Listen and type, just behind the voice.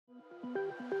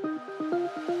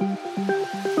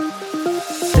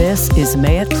This is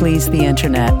May It Please the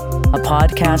Internet, a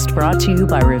podcast brought to you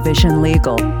by Revision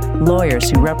Legal, lawyers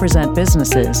who represent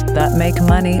businesses that make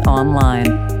money online.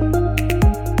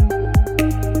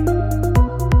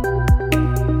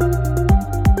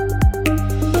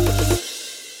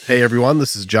 Hey everyone,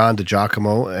 this is John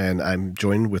DiGiacomo, and I'm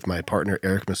joined with my partner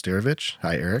Eric Misterovich.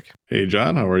 Hi, Eric. Hey,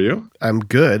 John, how are you? I'm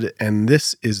good, and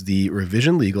this is the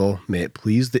Revision Legal May It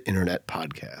Please the Internet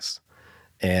podcast.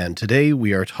 And today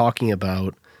we are talking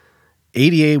about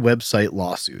ADA website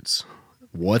lawsuits.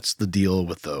 What's the deal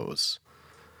with those?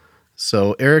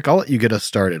 So, Eric, I'll let you get us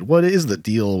started. What is the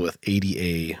deal with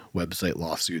ADA website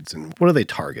lawsuits, and what do they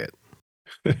target?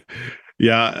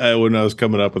 Yeah, when I was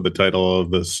coming up with the title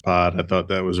of this pod, I thought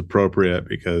that was appropriate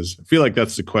because I feel like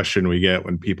that's the question we get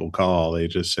when people call. They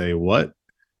just say, what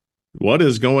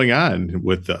is going on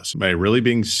with this? Am I really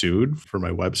being sued for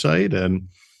my website? And,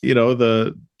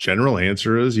 the general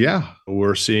answer is, yeah,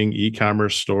 we're seeing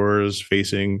e-commerce stores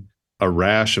facing a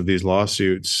rash of these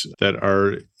lawsuits that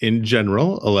are in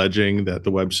general alleging that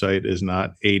the website is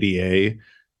not ADA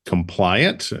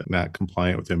compliant, not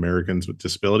compliant with the Americans with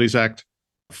Disabilities Act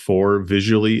for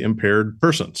visually impaired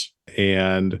persons.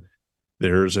 And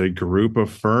there's a group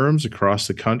of firms across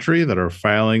the country that are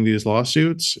filing these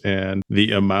lawsuits, and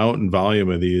the amount and volume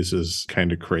of these is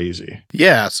kind of crazy.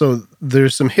 Yeah, so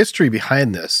there's some history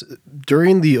behind this.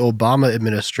 During the Obama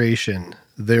administration,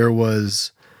 there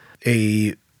was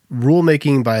a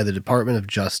rulemaking by the Department of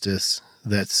Justice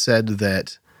that said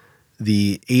that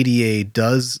the ADA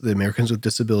does, the Americans with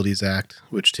Disabilities Act,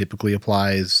 which typically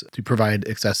applies to provide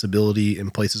accessibility in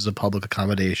places of public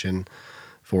accommodation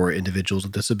for individuals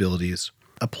with disabilities,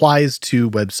 applies to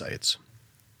websites.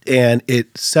 And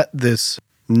it set this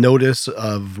notice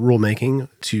of rulemaking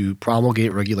to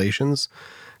promulgate regulations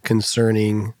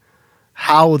concerning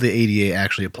how the ADA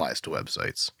actually applies to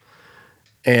websites.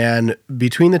 And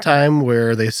between the time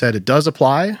where they said it does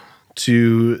apply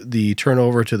to the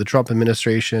turnover to the Trump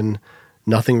administration,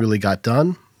 nothing really got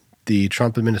done. The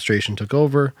Trump administration took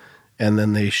over, and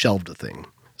then they shelved the thing.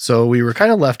 So we were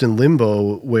kind of left in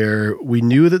limbo where we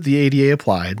knew that the ADA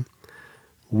applied.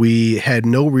 We had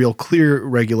no real clear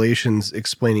regulations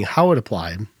explaining how it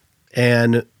applied,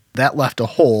 and that left a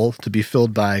hole to be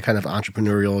filled by kind of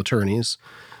entrepreneurial attorneys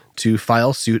to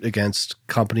file suit against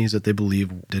companies that they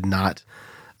believe did not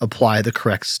apply the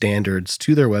correct standards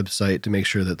to their website to make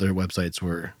sure that their websites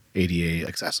were ADA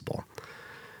accessible.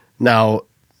 Now,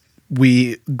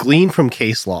 we gleaned from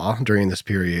case law during this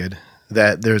period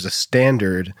that there's a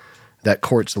standard that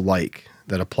courts like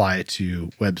that apply to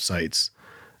websites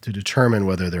to determine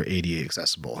whether they're ADA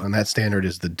accessible. And that standard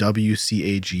is the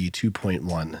WCAG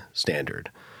 2.1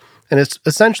 standard. And it's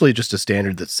essentially just a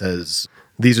standard that says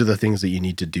these are the things that you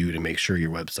need to do to make sure your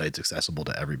website's accessible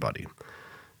to everybody.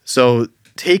 So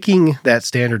taking that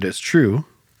standard as true,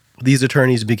 these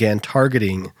attorneys began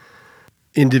targeting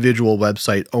individual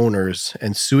website owners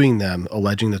and suing them,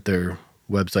 alleging that their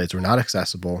websites were not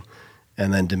accessible,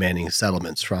 and then demanding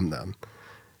settlements from them.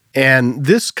 And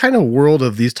this kind of world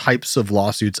of these types of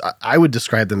lawsuits, I would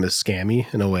describe them as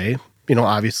scammy in a way.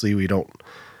 Obviously we don't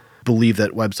believe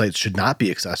that websites should not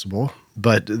be accessible,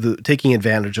 but taking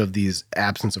advantage of these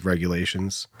absence of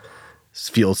regulations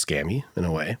feels scammy in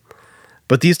a way.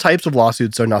 But these types of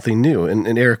lawsuits are nothing new.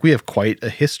 And Eric, we have quite a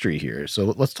history here. So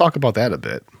let's talk about that a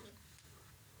bit.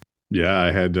 Yeah,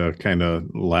 I had to kind of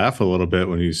laugh a little bit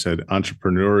when you said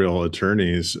entrepreneurial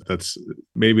attorneys. That's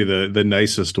maybe the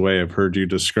nicest way I've heard you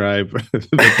describe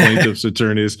the plaintiff's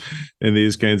attorneys in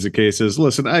these kinds of cases.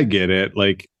 Listen, I get it.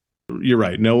 Like, you're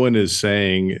right. No one is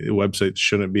saying websites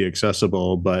shouldn't be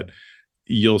accessible, but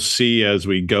you'll see as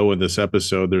we go in this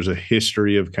episode, there's a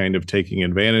history of kind of taking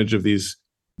advantage of these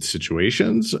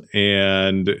situations.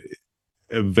 And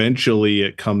eventually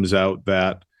it comes out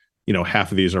that,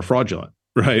 half of these are fraudulent.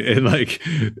 Right. And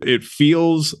it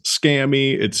feels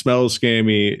scammy, it smells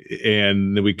scammy,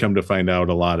 and then we come to find out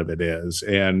a lot of it is.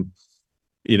 And,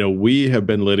 we have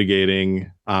been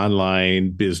litigating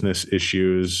online business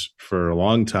issues for a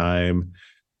long time,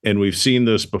 and we've seen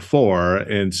this before.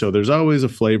 And so there's always a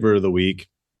flavor of the week.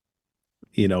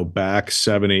 Back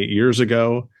 7-8 years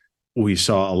ago, we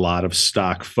saw a lot of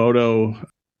stock photo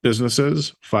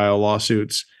businesses file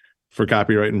lawsuits for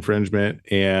copyright infringement.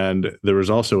 And there was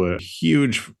also a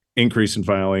huge increase in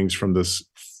filings from this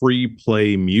free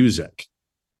play music.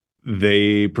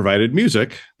 They provided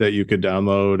music that you could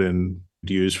download and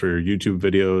use for your YouTube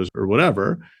videos or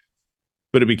whatever.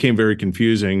 But it became very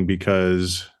confusing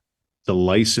because the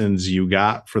license you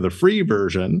got for the free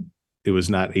version, it was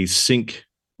not a sync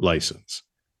license.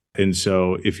 And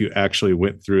so if you actually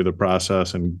went through the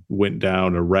process and went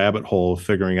down a rabbit hole of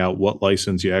figuring out what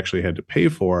license you actually had to pay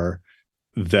for,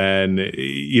 then,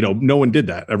 no one did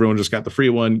that. Everyone just got the free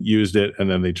one, used it, and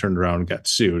then they turned around and got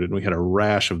sued. And we had a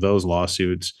rash of those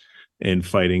lawsuits and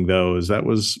fighting those. That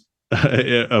was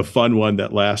a fun one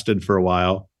that lasted for a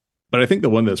while. But I think the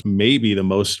one that's maybe the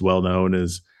most well-known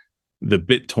is the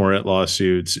BitTorrent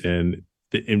lawsuits and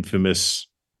the infamous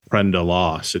Prenda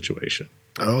Law situation.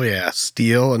 Oh, yeah.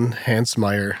 Steele and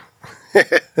Hansmeier.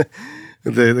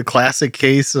 the classic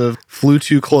case of flew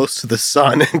too close to the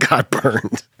sun and got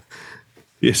burned.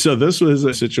 Yeah, so this was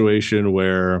a situation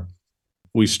where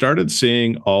we started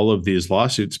seeing all of these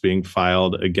lawsuits being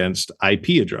filed against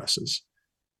IP addresses.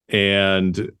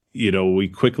 And, we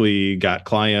quickly got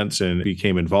clients and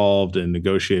became involved in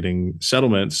negotiating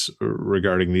settlements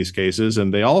regarding these cases.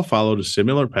 And they all followed a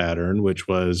similar pattern, which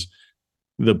was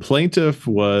the plaintiff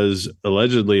was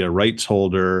allegedly a rights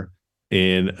holder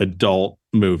in adult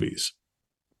movies.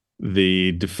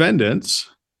 The defendants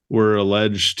were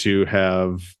alleged to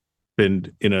have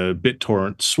been in a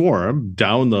BitTorrent swarm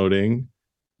downloading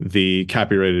the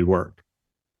copyrighted work.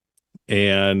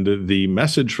 And the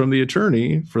message from the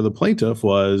attorney for the plaintiff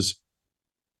was,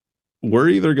 we're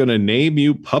either going to name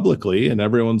you publicly and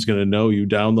everyone's going to know you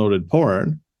downloaded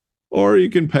porn, or you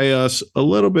can pay us a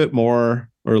little bit more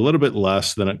or a little bit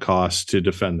less than it costs to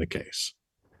defend the case.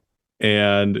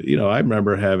 And, I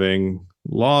remember having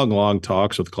long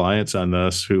talks with clients on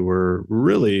this who were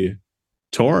really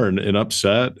torn and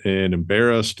upset and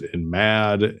embarrassed and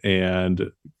mad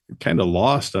and kind of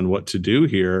lost on what to do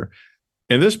here.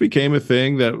 And this became a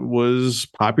thing that was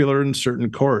popular in certain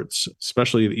courts,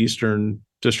 especially the Eastern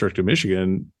District of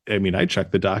Michigan. I mean, I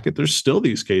checked the docket. There's still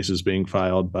these cases being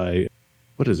filed by,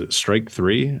 what is it, Strike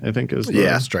 3, I think is.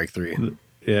 Strike 3.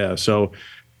 Yeah. So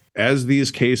as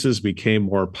these cases became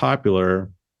more popular,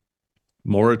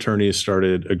 more attorneys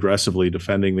started aggressively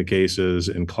defending the cases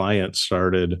and clients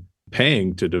started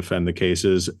paying to defend the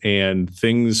cases, and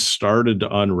things started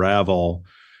to unravel.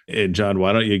 And John,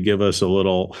 why don't you give us a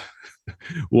little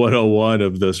 101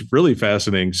 of this really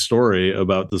fascinating story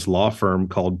about this law firm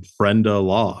called Prenda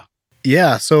Law?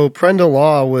 Yeah, so Prenda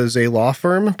Law was a law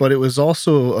firm, but it was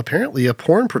also apparently a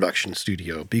porn production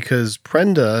studio, because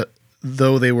Prenda,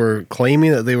 though they were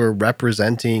claiming that they were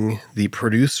representing the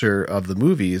producer of the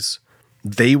movies,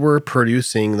 they were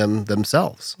producing them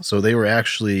themselves. So they were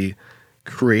actually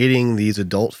creating these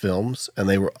adult films and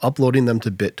they were uploading them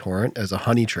to BitTorrent as a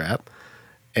honey trap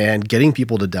and getting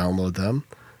people to download them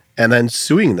and then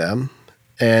suing them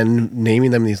and naming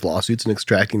them these lawsuits and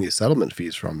extracting these settlement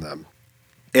fees from them.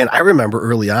 And I remember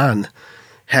early on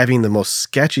having the most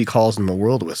sketchy calls in the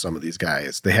world with some of these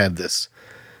guys. They had this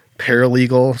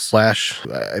paralegal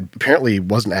 / apparently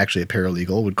wasn't actually a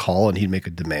paralegal, would call and he'd make a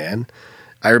demand.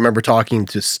 I remember talking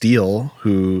to Steele,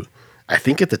 who I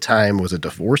think at the time was a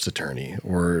divorce attorney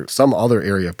or some other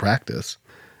area of practice,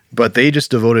 but they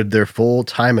just devoted their full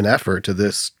time and effort to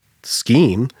this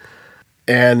scheme,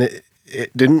 and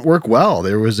it didn't work well.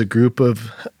 There was a group of,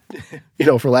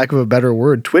 for lack of a better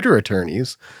word, Twitter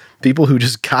attorneys, people who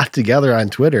just got together on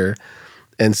Twitter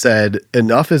and said,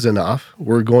 enough is enough.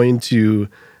 We're going to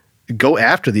go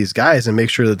after these guys and make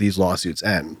sure that these lawsuits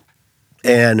end.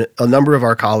 And a number of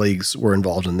our colleagues were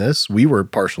involved in this. We were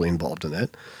partially involved in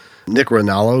it. Nick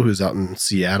Ronaldo, who's out in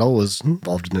Seattle, was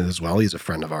involved in it as well. He's a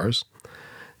friend of ours.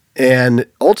 And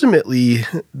ultimately,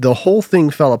 the whole thing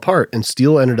fell apart, and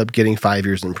Steele ended up getting 5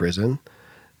 years in prison,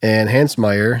 and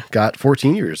Hansmeier got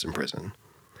 14 years in prison.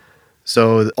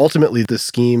 So ultimately, the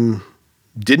scheme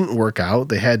didn't work out.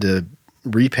 They had to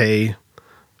repay,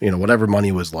 whatever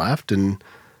money was left, and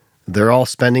they're all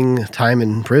spending time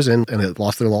in prison, and it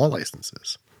lost their law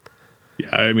licenses.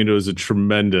 Yeah, I mean, it was a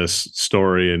tremendous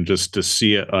story, and just to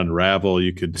see it unravel,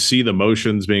 you could see the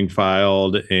motions being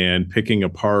filed and picking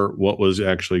apart what was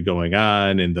actually going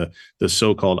on, and the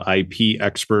so-called IP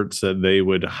experts that they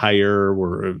would hire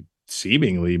were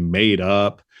seemingly made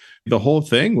up. The whole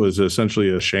thing was essentially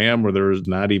a sham where there was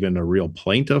not even a real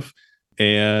plaintiff,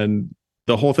 and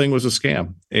the whole thing was a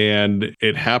scam. And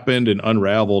it happened and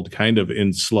unraveled kind of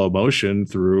in slow motion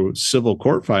through civil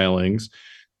court filings.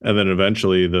 And then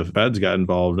eventually the feds got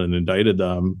involved and indicted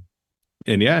them.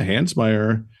 And yeah,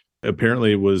 Hansmeier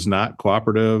apparently was not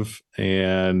cooperative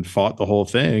and fought the whole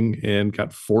thing and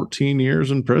got 14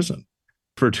 years in prison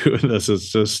for doing this.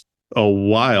 It's just a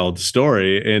wild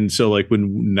story. And so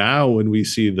when we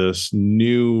see this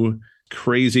new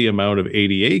crazy amount of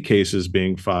ADA cases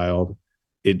being filed,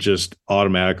 it just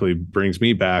automatically brings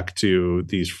me back to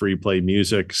these free play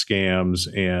music scams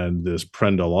and this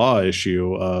Prenda Law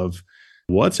issue of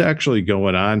what's actually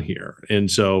going on here.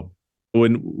 And so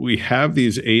When we have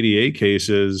these ADA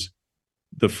cases,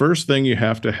 the first thing you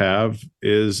have to have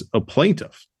is a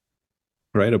plaintiff,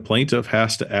 right? A plaintiff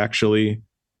has to actually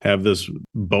have this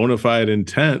bona fide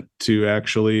intent to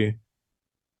actually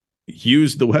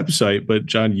use the website. But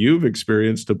John, you've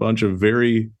experienced a bunch of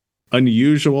very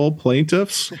unusual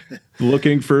plaintiffs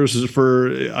looking for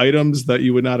items that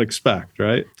you would not expect,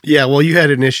 right? Yeah, well, you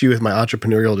had an issue with my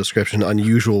entrepreneurial description.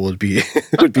 Unusual would be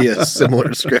would be a similar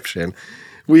description.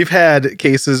 We've had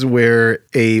cases where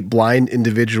a blind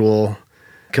individual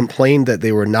complained that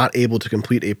they were not able to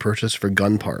complete a purchase for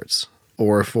gun parts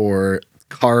or for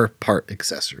car part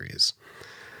accessories,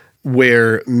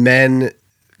 where men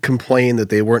complained that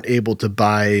they weren't able to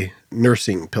buy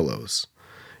nursing pillows.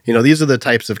 You know, these are the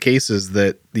types of cases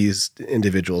that these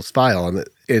individuals file, and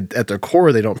at their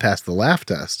core, they don't pass the laugh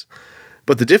test.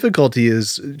 But the difficulty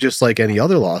is, just like any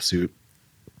other lawsuit,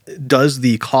 does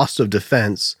the cost of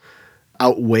defense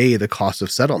outweigh the cost of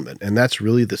settlement? And that's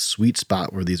really the sweet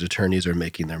spot where these attorneys are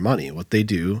making their money. What they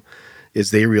do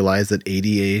is they realize that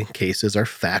ADA cases are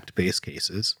fact-based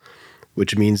cases,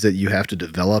 which means that you have to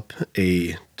develop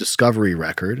a discovery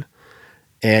record,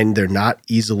 and they're not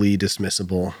easily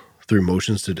dismissible through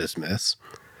motions to dismiss.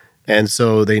 And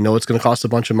so they know it's going to cost a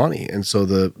bunch of money. And so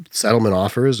the settlement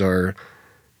offers are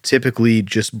typically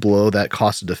just below that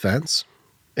cost of defense.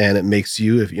 And it makes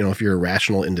you, if you're a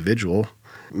rational individual,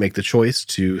 make the choice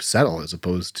to settle as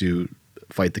opposed to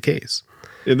fight the case.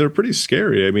 And they're pretty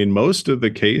scary. I mean, most of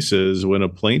the cases, when a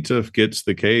plaintiff gets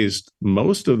the case,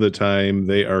 most of the time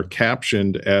they are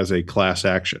captioned as a class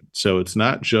action. So it's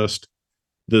not just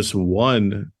this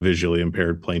one visually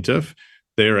impaired plaintiff.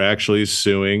 They are actually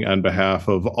suing on behalf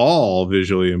of all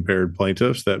visually impaired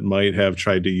plaintiffs that might have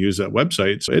tried to use that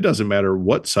website. So it doesn't matter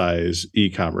what size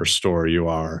e-commerce store you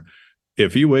are.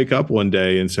 If you wake up one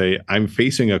day and say, I'm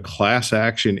facing a class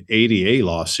action ADA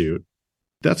lawsuit,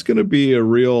 that's going to be a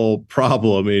real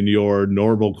problem in your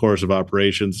normal course of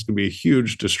operations. It's going to be a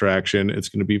huge distraction. It's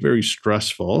going to be very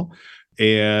stressful.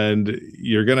 And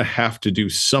you're going to have to do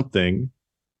something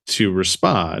to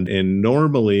respond. And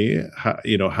normally,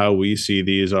 how we see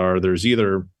these are there's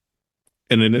either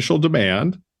an initial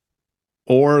demand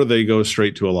or they go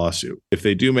straight to a lawsuit. If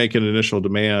they do make an initial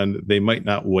demand, they might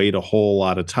not wait a whole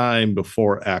lot of time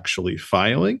before actually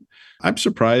filing. I'm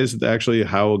surprised actually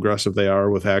how aggressive they are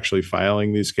with actually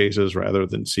filing these cases rather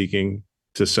than seeking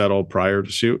to settle prior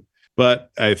to suit.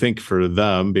 But I think for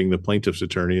them, being the plaintiff's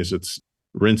attorneys, it's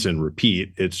rinse and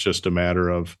repeat. It's just a matter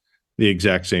of the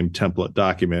exact same template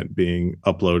document being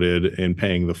uploaded and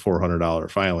paying the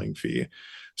 $400 filing fee.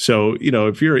 So,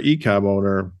 if you're an e-com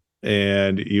owner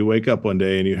and you wake up one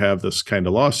day and you have this kind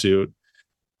of lawsuit,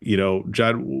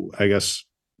 John, I guess,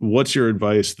 what's your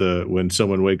advice when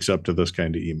someone wakes up to this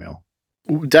kind of email?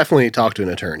 Definitely talk to an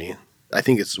attorney. I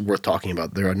think it's worth talking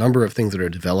about. There are a number of things that are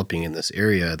developing in this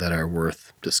area that are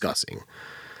worth discussing.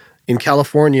 In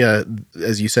California,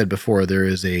 as you said before, there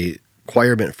is a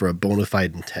requirement for a bona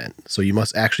fide intent. So you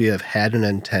must actually have had an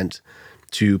intent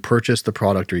to purchase the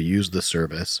product or use the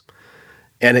service.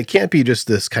 And it can't be just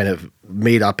this kind of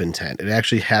made up intent. It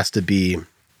actually has to be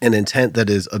an intent that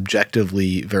is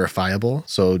objectively verifiable.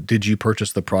 So did you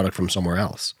purchase the product from somewhere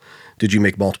else? Did you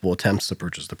make multiple attempts to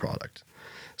purchase the product?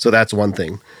 So that's one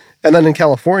thing. And then in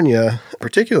California,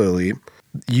 particularly,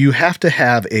 you have to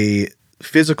have a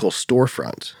physical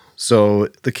storefront. So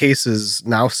the cases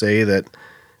now say that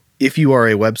if you are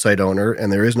a website owner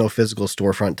and there is no physical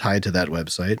storefront tied to that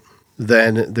website,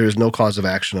 then there's no cause of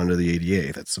action under the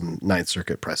ADA. That's some Ninth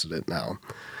Circuit precedent now.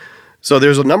 So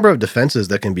there's a number of defenses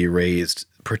that can be raised,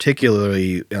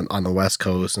 particularly on the West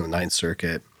Coast and the Ninth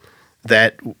Circuit,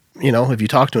 that, if you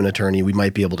talk to an attorney, we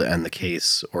might be able to end the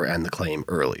case or end the claim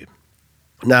early.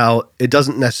 Now, it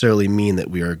doesn't necessarily mean that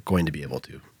we are going to be able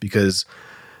to, because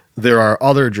there are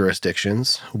other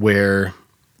jurisdictions where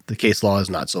the case law is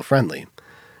not so friendly.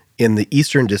 In the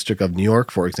Eastern District of New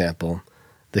York, for example,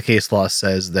 the case law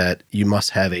says that you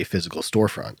must have a physical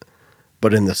storefront.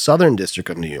 But in the Southern District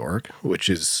of New York, which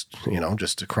is,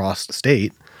 just across the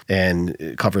state, and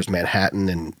it covers Manhattan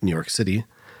and New York City,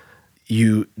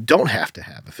 you don't have to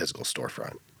have a physical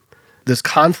storefront. This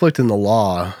conflict in the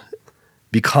law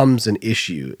becomes an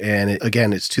issue. And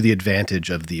again, it's to the advantage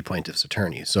of the plaintiff's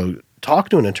attorney. So talk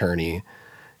to an attorney.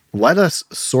 Let us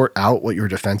sort out what your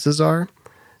defenses are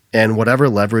and whatever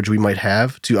leverage we might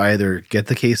have to either get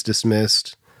the case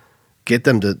dismissed, get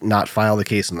them to not file the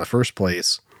case in the first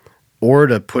place, or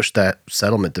to push that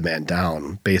settlement demand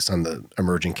down based on the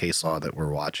emerging case law that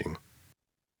we're watching.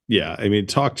 Yeah, I mean,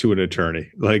 talk to an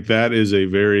attorney. Like that is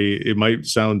it might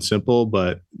sound simple,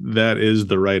 but that is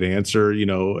the right answer.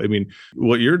 I mean,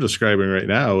 what you're describing right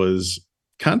now is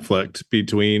conflict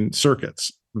between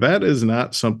circuits. That is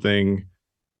not something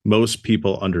most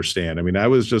people understand. I mean, I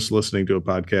was just listening to a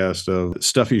podcast of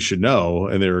Stuff You Should Know,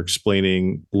 and they were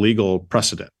explaining legal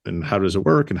precedent and how does it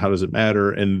work and how does it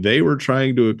matter. And they were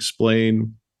trying to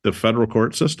explain the federal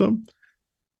court system,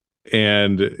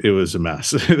 and it was a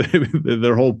mess.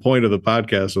 Their whole point of the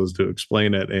podcast was to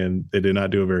explain it, and they did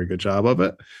not do a very good job of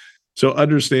it. So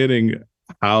understanding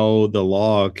how the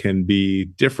law can be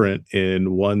different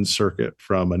in one circuit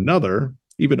from another,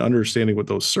 even understanding what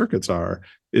those circuits are,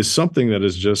 is something that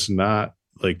is just not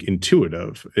like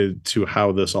intuitive to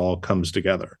how this all comes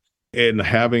together. And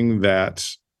having that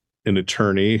an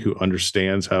attorney who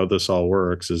understands how this all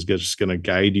works is just going to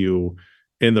guide you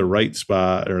in the right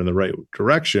spot or in the right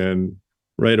direction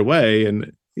right away.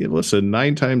 And listen,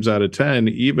 9 times out of 10,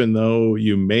 even though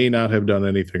you may not have done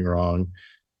anything wrong,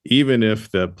 even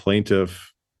if the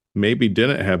plaintiff maybe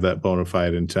didn't have that bona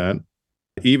fide intent,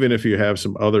 even if you have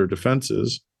some other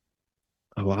defenses,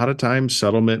 a lot of times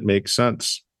settlement makes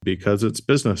sense because it's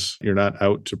business. You're not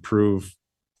out to prove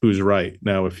who's right.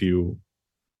 Now, if you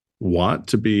want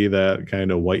to be that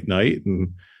kind of white knight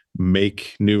and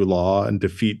make new law and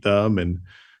defeat them and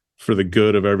for the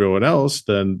good of everyone else,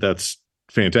 then that's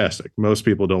fantastic. Most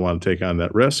people don't want to take on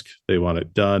that risk. They want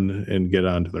it done and get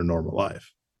on to their normal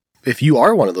life. If you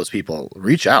are one of those people,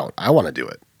 reach out. I want to do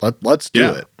it. Let's do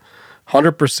it.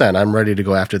 100%. I'm ready to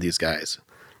go after these guys.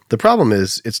 The problem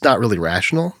is it's not really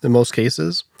rational in most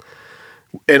cases.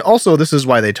 And also, this is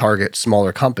why they target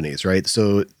smaller companies, right?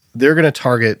 So they're going to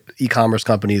target e-commerce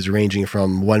companies ranging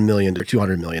from 1 million to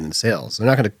 200 million in sales. They're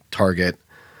not going to target,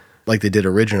 like they did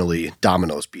originally,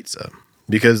 Domino's Pizza,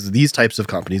 because these types of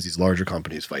companies, these larger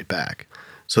companies, fight back.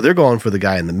 So they're going for the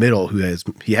guy in the middle who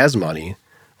has money,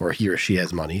 or he or she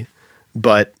has money,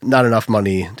 but not enough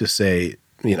money to say,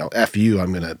 F you,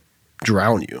 I'm going to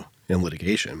drown you in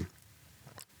litigation.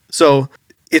 So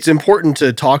it's important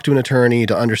to talk to an attorney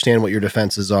to understand what your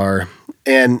defenses are.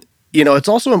 And, it's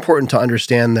also important to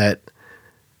understand that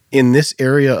in this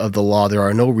area of the law, there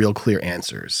are no real clear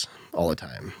answers all the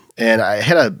time. And I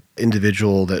had an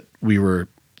individual that we were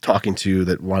talking to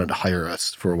that wanted to hire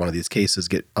us for one of these cases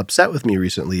get upset with me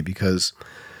recently because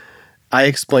I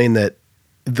explained that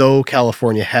though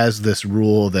California has this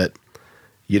rule that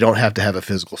you don't have to have a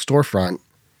physical storefront,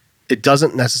 it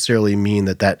doesn't necessarily mean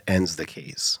that ends the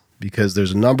case, because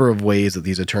there's a number of ways that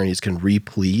these attorneys can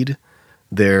replead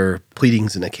their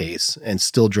pleadings in a case and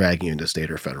still drag you into state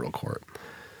or federal court.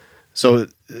 So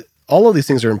all of these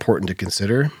things are important to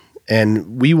consider,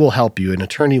 and we will help you. An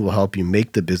attorney will help you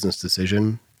make the business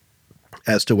decision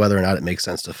as to whether or not it makes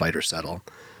sense to fight or settle.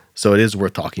 So it is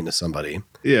worth talking to somebody.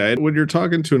 Yeah. And when you're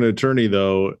talking to an attorney,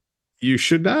 though, you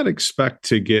should not expect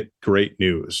to get great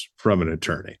news from an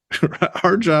attorney.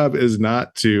 Our job is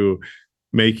not to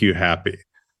make you happy.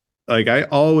 Like I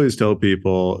always tell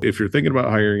people, if you're thinking about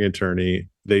hiring an attorney,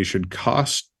 they should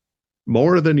cost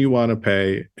more than you want to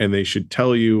pay, and they should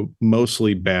tell you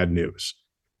mostly bad news.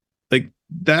 Like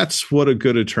that's what a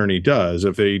good attorney does.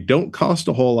 If they don't cost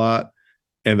a whole lot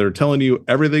and they're telling you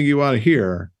everything you want to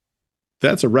hear,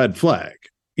 that's a red flag,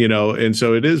 And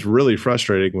so it is really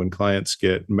frustrating when clients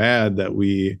get mad that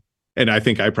and I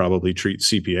think I probably treat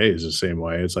CPAs the same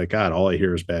way. It's like, God, all I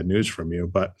hear is bad news from you.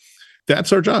 But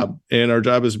that's our job. And our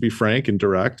job is to be frank and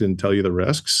direct and tell you the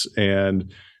risks.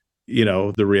 And,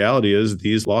 the reality is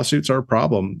these lawsuits are a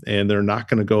problem and they're not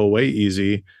going to go away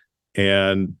easy.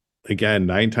 And again,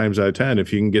 9 times out of 10,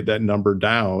 if you can get that number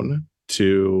down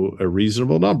to a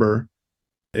reasonable number,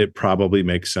 it probably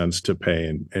makes sense to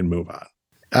pay and move on.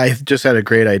 I just had a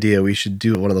great idea. We should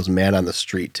do one of those man on the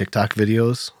street TikTok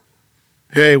videos.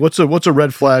 Hey, what's a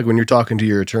red flag when you're talking to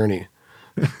your attorney?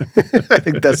 I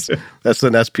think that's the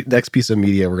next piece of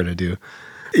media we're going to do.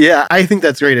 Yeah, I think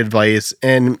that's great advice.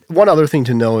 And one other thing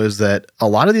to know is that a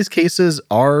lot of these cases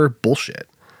are bullshit.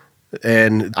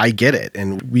 And I get it.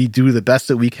 And we do the best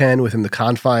that we can within the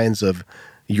confines of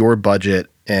your budget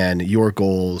and your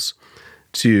goals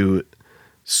to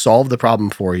solve the problem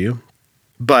for you.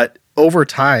 But over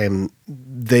time,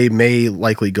 they may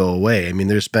likely go away. I mean,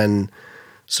 there's been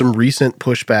some recent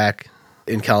pushback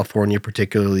in California,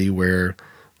 particularly where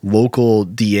local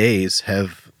DAs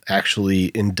have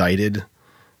actually indicted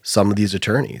some of these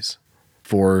attorneys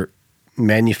for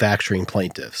manufacturing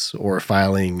plaintiffs or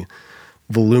filing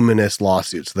voluminous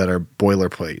lawsuits that are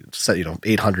boilerplate,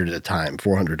 800 at a time,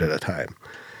 400 at a time.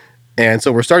 And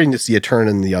so we're starting to see a turn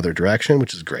in the other direction,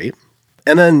 which is great.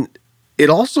 And then it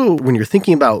also, when you're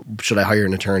thinking about, should I hire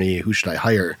an attorney? Who should I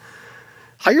hire?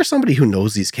 Hire somebody who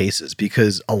knows these cases,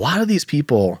 because a lot of these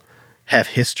people have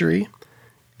history,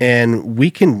 and we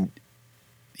can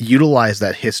utilize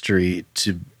that history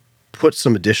to put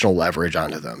some additional leverage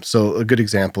onto them. So a good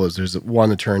example is there's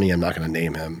one attorney, I'm not going to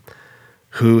name him,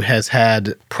 who has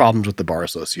had problems with the Bar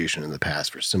Association in the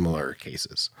past for similar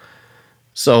cases.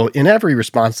 So in every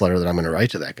response letter that I'm going to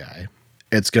write to that guy,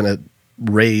 it's going to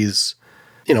raise,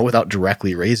 without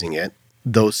directly raising it,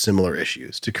 those similar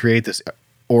issues to create this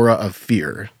aura of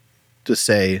fear to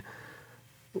say,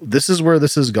 this is where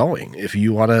this is going. If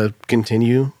you want to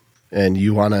continue and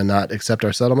you want to not accept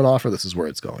our settlement offer, this is where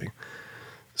it's going.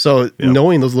 So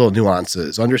knowing those little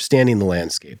nuances, understanding the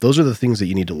landscape, those are the things that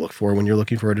you need to look for when you're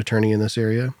looking for an attorney in this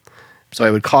area. So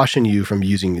I would caution you from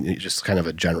using just kind of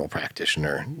a general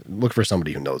practitioner. Look for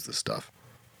somebody who knows this stuff.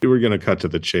 We're going to cut to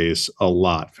the chase a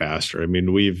lot faster. I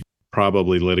mean, we've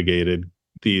probably litigated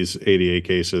these ADA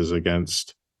cases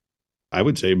against, I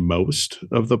would say, most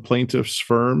of the plaintiffs'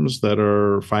 firms that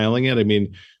are filing it. I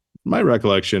mean, my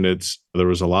recollection, there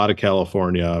was a lot of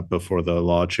California before the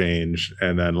law changed,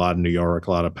 and then a lot of New York,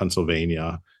 a lot of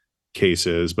Pennsylvania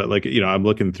cases. But I'm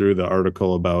looking through the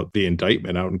article about the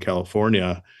indictment out in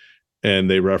California, and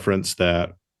they referenced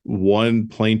that one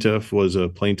plaintiff was a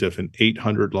plaintiff in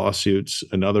 800 lawsuits.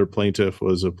 Another plaintiff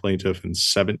was a plaintiff in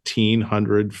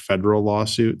 1,700 federal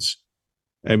lawsuits.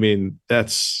 I mean,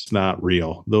 that's not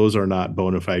real. Those are not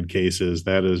bona fide cases.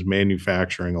 That is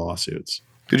manufacturing lawsuits.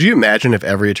 Could you imagine if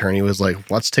every attorney was like,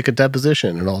 let's take a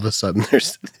deposition, and all of a sudden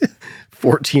there's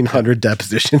 1,400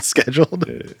 depositions scheduled?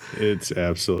 It's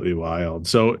absolutely wild.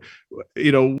 So,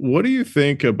 what do you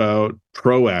think about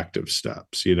proactive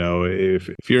steps?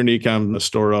 If you're an e-com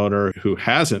store owner who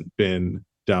hasn't been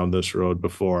down this road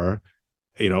before,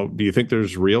 do you think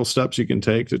there's real steps you can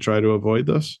take to try to avoid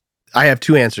this? I have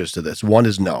two answers to this. One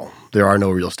is no. There are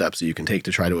no real steps that you can take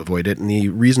to try to avoid it. And the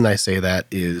reason I say that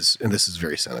is, and this is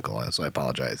very cynical, so I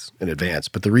apologize in advance,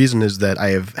 but the reason is that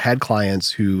I have had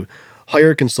clients who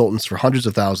hire consultants for hundreds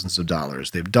of thousands of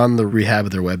dollars. They've done the rehab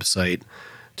of their website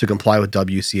to comply with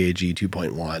WCAG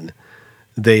 2.1.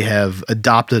 They have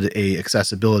adopted a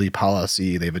accessibility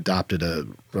policy. They've adopted a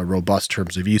robust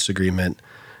terms of use agreement.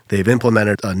 They've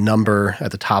implemented a number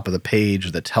at the top of the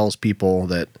page that tells people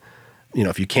that,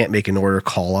 if you can't make an order,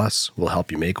 call us. We'll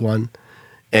help you make one.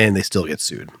 And they still get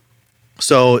sued.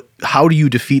 So how do you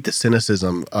defeat the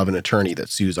cynicism of an attorney that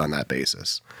sues on that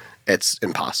basis? It's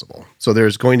impossible. So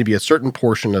there's going to be a certain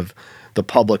portion of the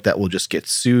public that will just get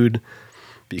sued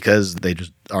because they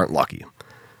just aren't lucky.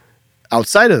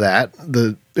 Outside of that,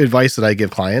 the advice that I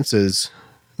give clients is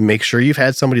make sure you've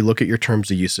had somebody look at your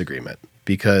terms of use agreement,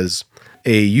 because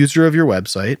a user of your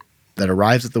website that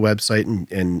arrives at the website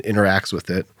and interacts with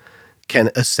it can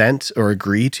assent or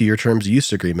agree to your terms of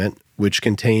use agreement, which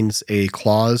contains a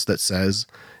clause that says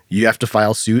you have to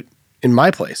file suit in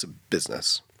my place of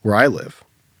business where I live,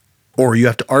 or you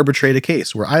have to arbitrate a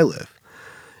case where I live.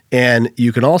 And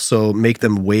you can also make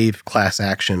them waive class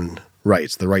action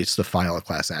rights, the rights to file a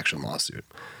class action lawsuit.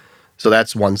 So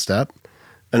that's one step.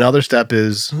 Another step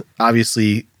is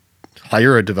obviously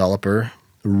hire a developer,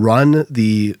 run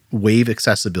the waive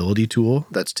accessibility tool.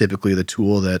 That's typically the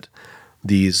tool that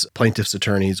these plaintiffs'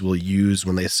 attorneys will use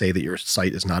when they say that your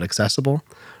site is not accessible.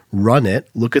 Run it,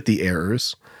 look at the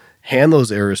errors, hand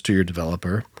those errors to your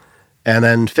developer, and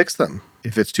then fix them.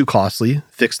 If it's too costly,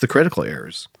 fix the critical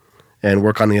errors and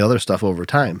work on the other stuff over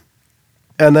time.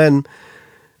 And then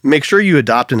make sure you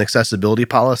adopt an accessibility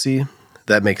policy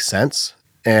that makes sense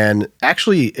and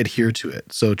actually adhere to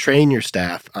it. So train your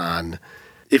staff on,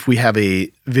 if we have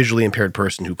a visually impaired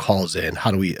person who calls in,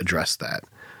 how do we address that?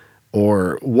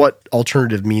 Or what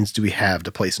alternative means do we have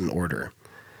to place an order?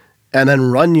 And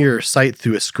then run your site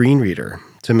through a screen reader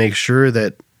to make sure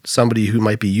that somebody who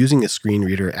might be using a screen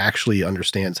reader actually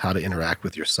understands how to interact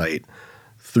with your site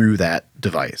through that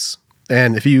device.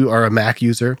 And if you are a Mac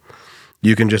user,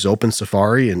 you can just open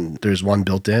Safari and there's one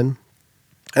built in.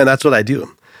 And that's what I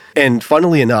do. And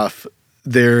funnily enough,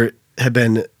 there have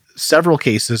been several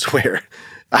cases where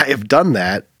I have done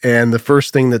that, and the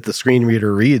first thing that the screen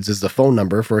reader reads is the phone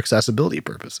number for accessibility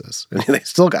purposes, and they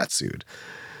still got sued.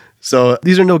 So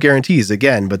these are no guarantees,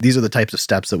 again, but these are the types of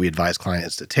steps that we advise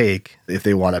clients to take if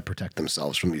they want to protect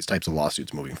themselves from these types of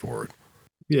lawsuits moving forward.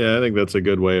 Yeah, I think that's a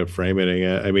good way of framing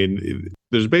it. I mean,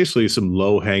 there's basically some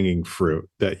low-hanging fruit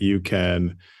that you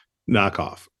can knock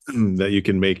off, that you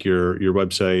can make your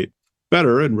website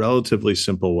better in relatively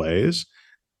simple ways.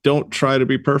 Don't try to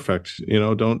be perfect.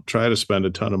 Don't try to spend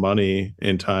a ton of money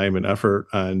and time and effort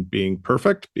on being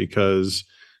perfect, because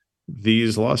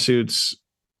these lawsuits,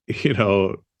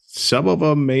 some of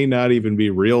them may not even be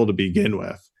real to begin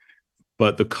with,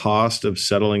 but the cost of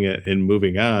settling it and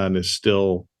moving on is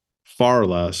still far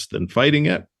less than fighting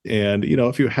it. And,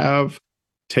 if you have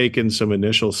taken some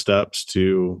initial steps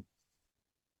to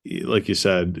like you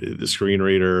said, the screen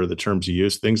reader, the terms of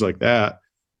use, things like that,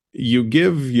 you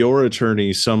give your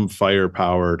attorney some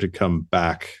firepower to come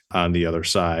back on the other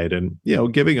side. And,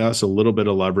 giving us a little bit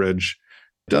of leverage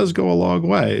does go a long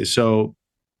way. So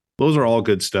those are all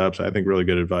good steps. I think really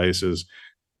good advice is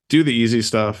do the easy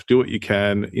stuff, do what you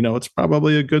can. It's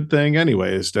probably a good thing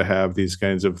anyways to have these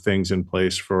kinds of things in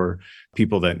place for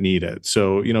people that need it.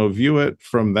 So, view it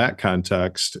from that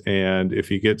context. And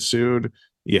if you get sued,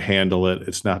 you handle it.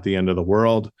 It's not the end of the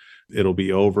world. It'll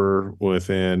be over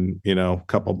within, a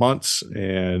couple months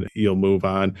and you'll move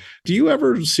on. Do you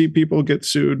ever see people get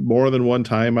sued more than one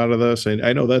time out of this? And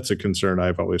I know that's a concern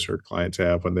I've always heard clients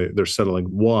have when they're settling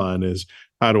one is,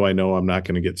 how do I know I'm not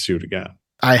going to get sued again?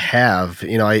 I have,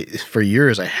 for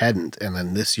years I hadn't. And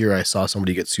then this year I saw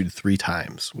somebody get sued 3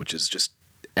 times, which is just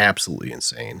absolutely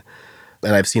insane.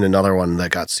 And I've seen another one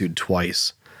that got sued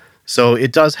twice. So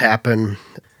it does happen.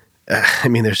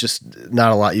 There's just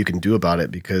not a lot you can do about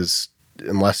it because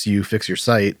unless you fix your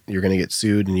site, you're going to get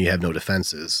sued and you have no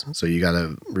defenses. So you got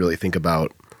to really think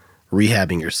about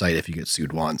rehabbing your site if you get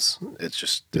sued once. It's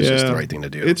just the right thing to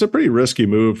do. It's a pretty risky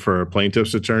move for a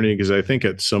plaintiff's attorney because I think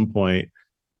at some point,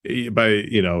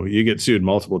 you get sued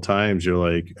multiple times, you're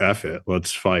like, F it,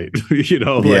 let's fight.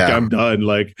 I'm done.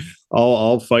 Like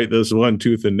I'll fight this one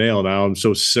tooth and nail now. I'm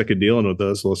so sick of dealing with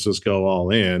this. Let's just go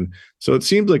all in. So it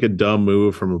seems like a dumb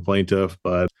move from a plaintiff,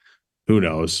 but who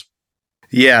knows?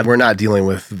 Yeah, we're not dealing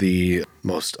with the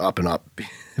most up and up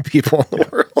people in the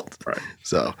world. Right.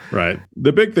 So, right.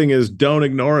 The big thing is don't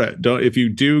ignore it. If you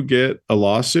do get a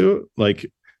lawsuit, like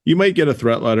you might get a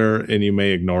threat letter and you may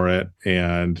ignore it.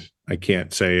 And I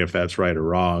can't say if that's right or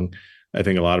wrong. I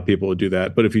think a lot of people would do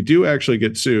that. But if you do actually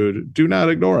get sued, do not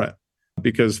ignore it.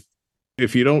 Because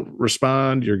if you don't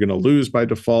respond, you're going to lose by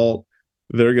default.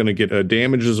 They're going to get a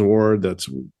damages award that's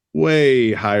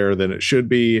way higher than it should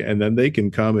be. And then they can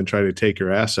come and try to take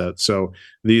your assets. So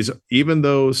even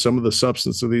though some of the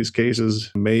substance of these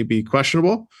cases may be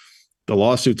questionable, the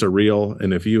lawsuits are real.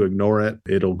 And if you ignore it,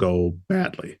 it'll go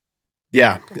badly.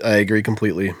 Yeah, I agree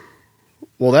completely.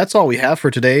 Well, that's all we have for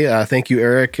today. Thank you,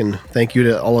 Eric, and thank you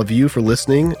to all of you for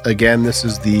listening. Again, this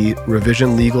is the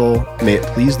Revision Legal May It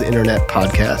Please the Internet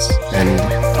podcast, and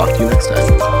talk to you next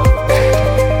time.